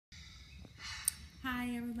Hi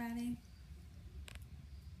everybody.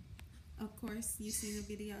 Of course, you've seen a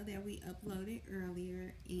video that we uploaded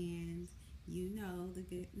earlier, and you know the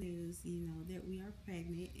good news. You know that we are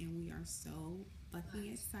pregnant, and we are so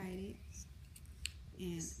fucking excited.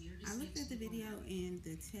 And I looked at the video, and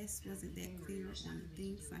the test wasn't that clear on the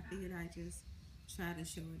thing, so I figured I'd just try to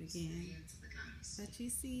show it again. But you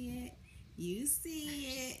see it. You see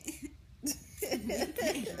it.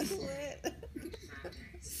 What?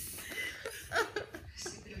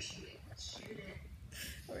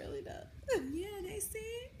 Really not. Yeah, they see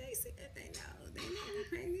it. They see that. They know. They know we're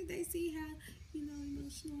pregnant. They see how,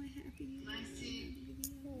 emotional and happy you are in the video.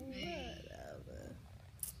 Whatever.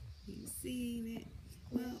 You've seen it.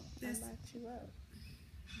 Well, that's... I locked you up.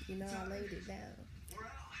 You know, I laid it down.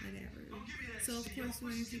 Whatever. So, of course,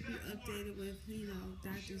 we're going to keep you updated with,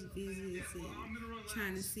 doctor's visits and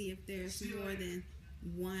trying to see if there's more than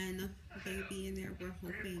one baby in there. We're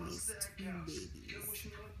hoping it's 2 babies.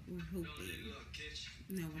 We're hoping.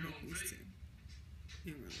 No, we're hoping it's 2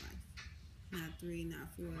 in real life. Not 3, not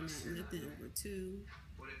 4, not nothing over 2.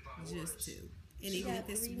 Just 2. And even if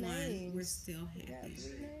it's 1, we're still happy.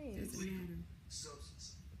 Doesn't matter.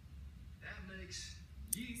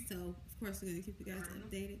 So, of course, we're going to keep you guys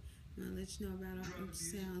updated. I'm going to let you know about our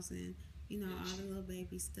ultrasounds and, all the little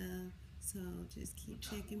baby stuff. So, just keep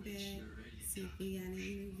checking back, see if we got any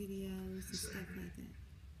new videos and stuff like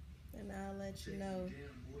that. And I'll let you know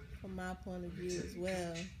from my point of view as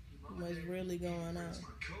well what's really going on.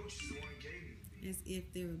 As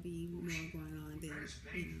if there would be more going on than,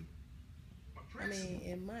 I mean,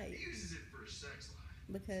 it might.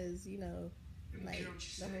 Because, like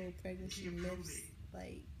the whole pregnancy myths,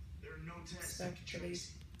 like stuff that they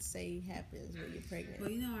say happens when you're pregnant. Well,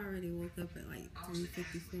 I already woke up at like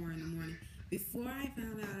 3:54 in the morning. Before I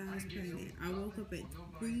found out I was pregnant, I woke up at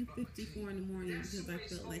 3:54 in the morning because I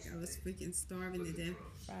felt like I was freaking starving to death.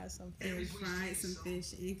 Fried some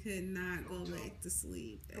fish and could not go back to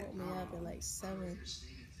sleep. Woke me up at like 7.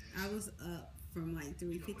 I was up from like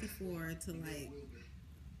 3:54 to like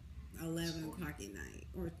 11 o'clock at night.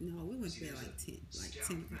 Or no, we went to bed like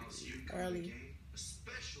 10 o'clock at night. Early.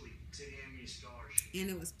 And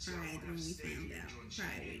it was Pride when we found out.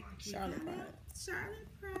 Pride week. Charlotte Pride.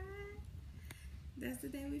 That's the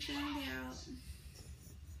day we found out.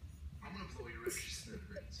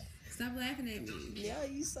 Stop laughing at me. Yo,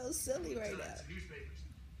 you so silly right now.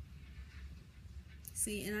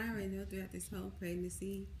 See, and I already know throughout this whole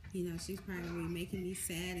pregnancy, she's probably making me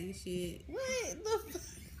sad and shit. What the fuck?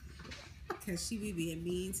 Because she be being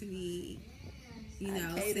mean to me.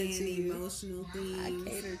 Saying emotional things. I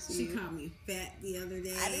cater to she you. called me fat the other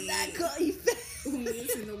day. I did not call you fat. When we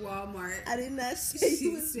was in the Walmart. I did not say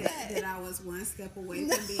you was said fat. That I was one step away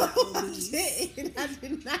from being obese. I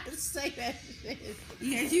did not say that shit.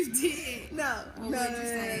 Yeah, you did. No.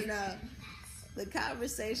 The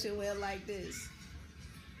conversation went like this.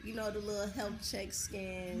 The little health check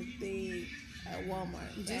scan thing at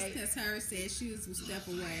Walmart. Just because her said she was a step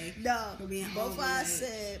away. No, from being both overweight. I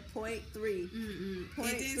said 0.3.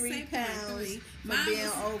 0.3 pounds for being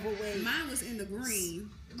overweight. Mine was in the green.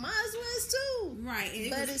 Mine was too. Right.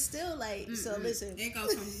 It's still like, so listen. It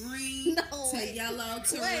goes from green to yellow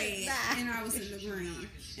to red. And I was in the green.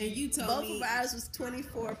 And you told me. Both of ours was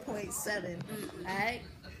 24.7. Alright?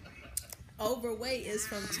 Overweight is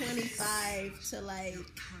from 25 to like.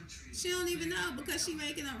 She don't even know because she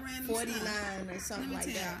making up random 49 stuff. or something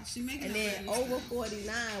like that. She making and then over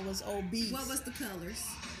 49 was obese. What was the colors?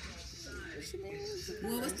 What you mean?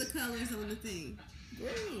 What was the colors on the thing?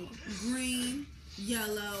 Green,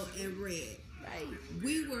 yellow, and red. Right.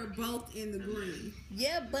 We were both in the green.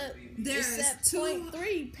 Yeah, but there's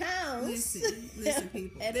 0.3 pounds. Listen,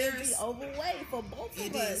 people. And it'd be overweight for both of us.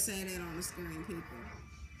 It didn't say that on the screen, people.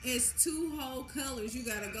 It's 2 whole colors you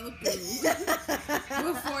gotta go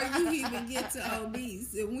through before you even get to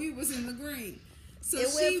obese. And we was in the green. So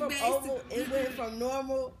it went from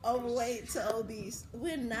normal overweight to obese.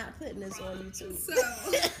 We're not putting this on YouTube. So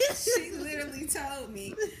she literally told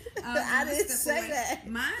me. I didn't say that.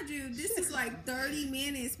 Mind you, this is like 30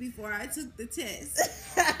 minutes before I took the test.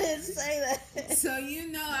 I didn't say that. So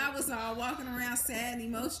I was all walking around sad and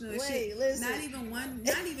emotional and shit. Listen.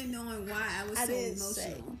 Not even knowing why I was so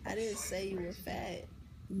emotional. I didn't say you were fat.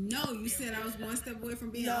 No, you said I was one step away from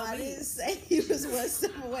being obese. No, I didn't say you was one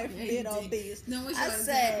step away from being obese. No, what's your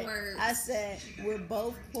exact words? I said we're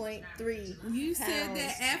both 0.3. You said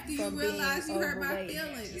that after you realized you hurt my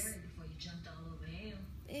feelings.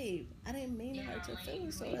 Babe, I didn't mean to hurt your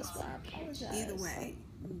feelings, so that's why I apologize. Either way.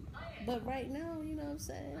 But right now, you know what I'm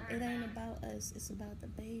saying? It ain't about us, it's about the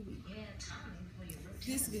baby.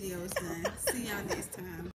 This video is done. See y'all next time.